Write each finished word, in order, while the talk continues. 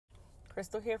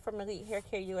Crystal here from Elite Hair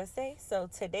Care USA. So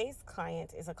today's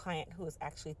client is a client who is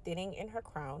actually thinning in her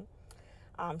crown.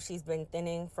 She's been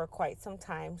thinning for quite some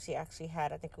time. She actually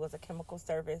had, I think it was a chemical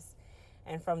service.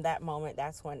 And from that moment,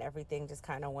 that's when everything just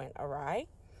kind of went awry.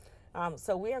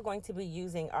 So we are going to be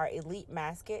using our Elite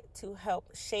Masket to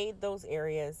help shade those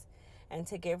areas and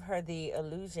to give her the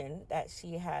illusion that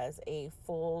she has a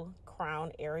full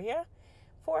crown area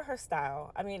for her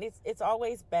style. I mean, it's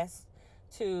always best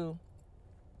to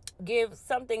give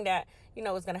something that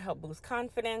is going to help boost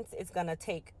confidence. It's going to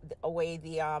take away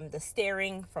the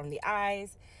staring from the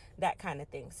eyes, that kind of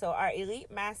thing. So our Elite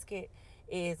Masket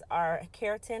is our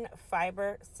keratin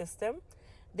fiber system.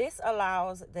 This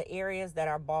allows the areas that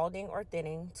are balding or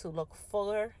thinning to look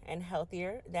fuller and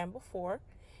healthier than before.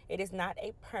 It is not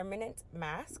a permanent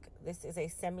mask. This is a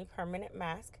semi-permanent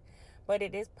mask, but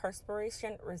it is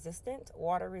perspiration resistant,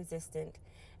 water resistant,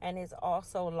 and is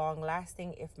also long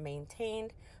lasting if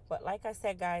maintained. But like I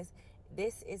said, guys,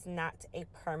 this is not a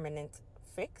permanent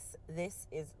fix. This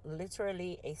is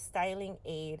literally a styling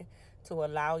aid to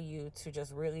allow you to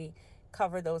just really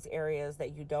cover those areas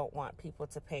that you don't want people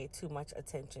to pay too much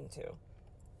attention to.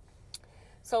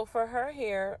 So for her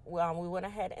hair, we went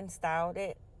ahead and styled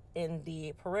it in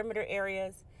the perimeter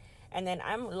areas, and then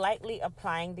I'm lightly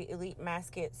applying the Elite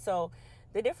Masket. So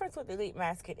the difference with Elite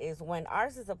Masket is when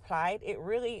ours is applied, it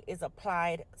really is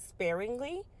applied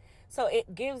sparingly. So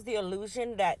it gives the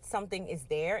illusion that something is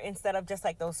there instead of just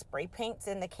like those spray paints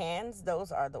in the cans.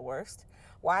 Those are the worst.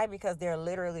 Why? Because they're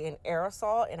literally an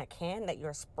aerosol in a can that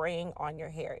you're spraying on your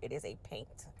hair. It is a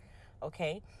paint.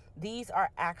 Okay. These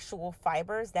are actual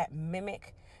fibers that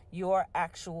mimic your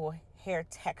actual hair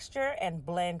texture and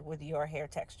blend with your hair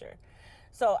texture.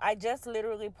 So I just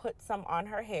literally put some on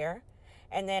her hair,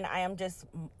 and then I am just,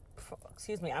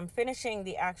 I'm finishing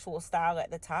the actual style at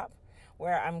the top,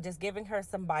 where I'm just giving her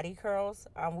some body curls.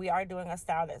 We are doing a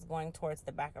style that's going towards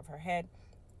the back of her head.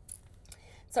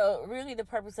 So really the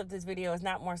purpose of this video is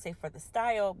not more say for the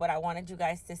style, but I wanted you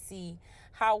guys to see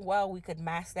how well we could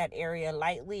mask that area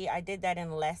lightly. I did that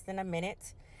in less than a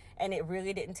minute, and it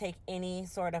really didn't take any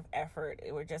sort of effort.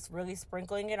 We're just really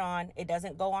sprinkling it on. It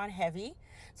doesn't go on heavy,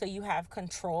 so you have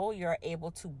control. You're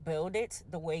able to build it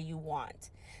the way you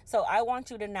want. So I want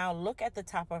you to now look at the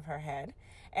top of her head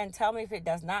and tell me if it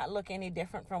does not look any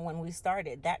different from when we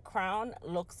started. That crown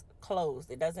looks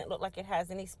closed. It doesn't look like it has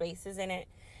any spaces in it.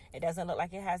 It doesn't look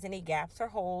like it has any gaps or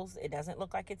holes. It doesn't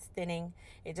look like it's thinning.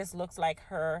 It just looks like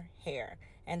her hair,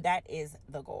 and that is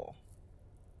the goal.